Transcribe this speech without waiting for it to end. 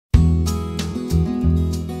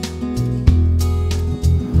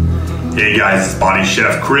Hey guys, it's Body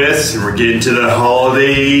Chef Chris, and we're getting to the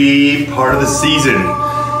holiday part of the season,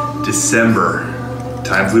 December.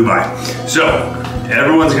 Time flew by. So,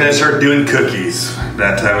 everyone's gonna start doing cookies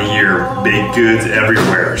that time of year, baked goods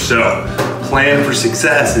everywhere. So, plan for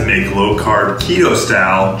success and make low-carb,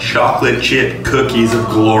 keto-style chocolate chip cookies of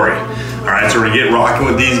glory. All right, so we're gonna get rocking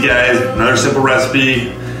with these guys. Another simple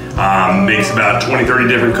recipe, makes about 20-30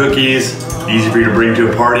 different cookies. Easy for you to bring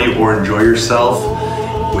to a party or enjoy yourself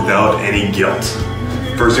without any guilt.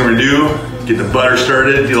 First thing we're gonna do, get the butter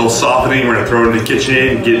started, get a little softening. We're gonna throw it in the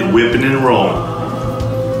KitchenAid and get it whipping and rolling.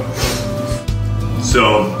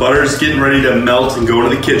 So butter's getting ready to melt and go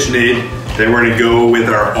into the KitchenAid. Then we're gonna go with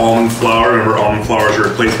our almond flour. Remember, almond flour is a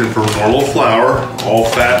replacement for normal flour. All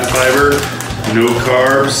fat and fiber, no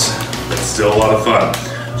carbs, but still a lot of fun.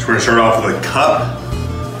 So we're gonna start off with a cup,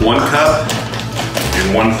 1 cup,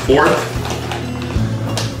 and 1/4.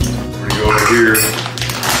 We're gonna go over here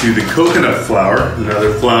to the coconut flour,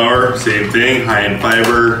 another flour, same thing, high in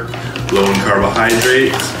fiber, low in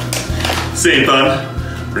carbohydrates. Same fun.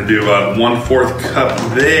 We're gonna do about 1/4 cup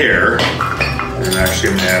there. And actually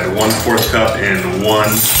I'm gonna add 1/4 cup and 1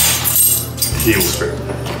 tablespoon.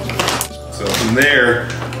 So from there,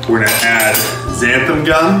 we're gonna add xanthan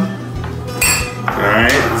gum. All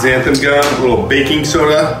right, xanthan gum, a little baking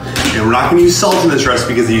soda. And we're not gonna use salt in this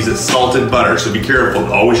recipe because they use salted butter, so be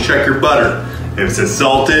careful, always check your butter. If it says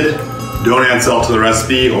salted, don't add salt to the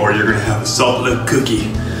recipe or you're gonna have a salted cookie.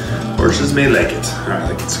 Horses may like it. All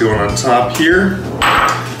right, let's go on top here.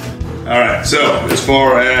 All right, so as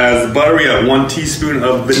far as the butter, we got 1 teaspoon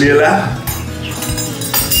of vanilla.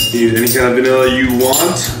 Use any kind of vanilla you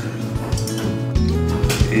want.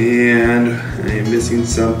 And I'm missing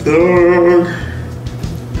something.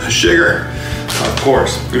 Sugar, of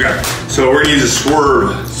course. Okay, so we're gonna use a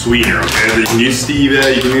swerve sweetener, okay? You can use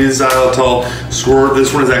stevia, you can use xylitol. Swerve,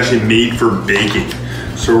 this one is actually made for baking.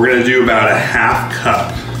 So we're gonna do about a 1/2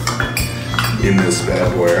 cup in this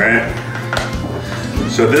bad boy, right?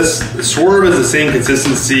 So this swerve is the same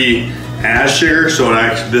consistency as sugar, so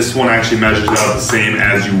this one actually measures out the same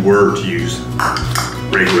as you were to use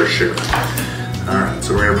regular sugar. All right,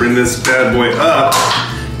 so we're gonna bring this bad boy up,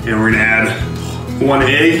 and we're gonna add 1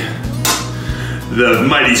 egg, the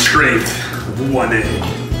mighty strength of 1 egg.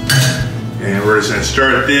 And we're just gonna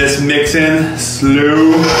start this mixing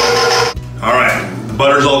slow. All right, the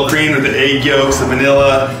butter's all creamed with the egg yolks, the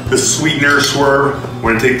vanilla, the sweetener swerve.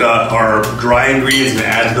 We're gonna take our dry ingredients and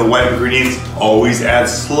add to the wet ingredients. Always add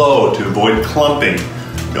slow to avoid clumping.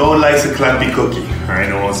 No one likes a clumpy cookie. All right,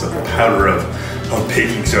 no one wants a powder of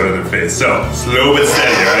baking soda in their face. So slow but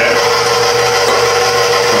steady, all right?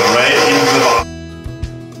 Go right into the bottom.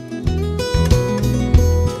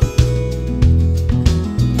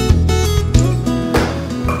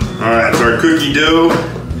 All right, so our cookie dough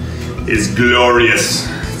is glorious.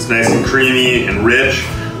 It's nice and creamy and rich.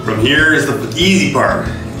 From here is the easy part.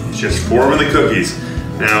 It's just forming the cookies.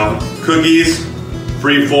 Now, cookies,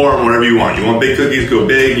 free form, whatever you want. You want big cookies, go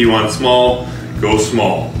big. You want small, go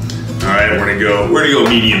small. All right, we're gonna go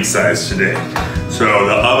medium size today. So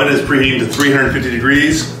the oven is preheating to 350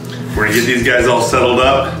 degrees. We're gonna get these guys all settled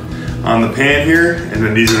up on the pan here, and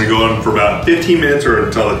then these are gonna go on for about 15 minutes or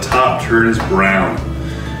until the top turns brown.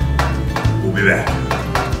 We'll be back.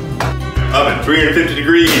 Oven, 350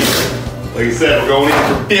 degrees. Like I said, we're going in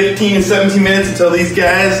for 15 to 17 minutes until these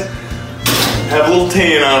guys have a little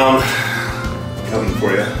tan on them. Coming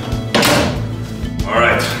for you. All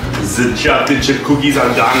right, the chocolate chip cookies are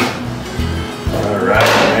done. All right,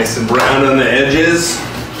 nice and brown on the edges.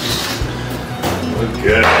 Look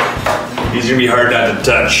good. These are gonna be hard not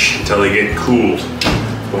to touch until they get cooled,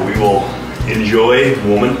 but we will enjoy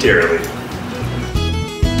momentarily.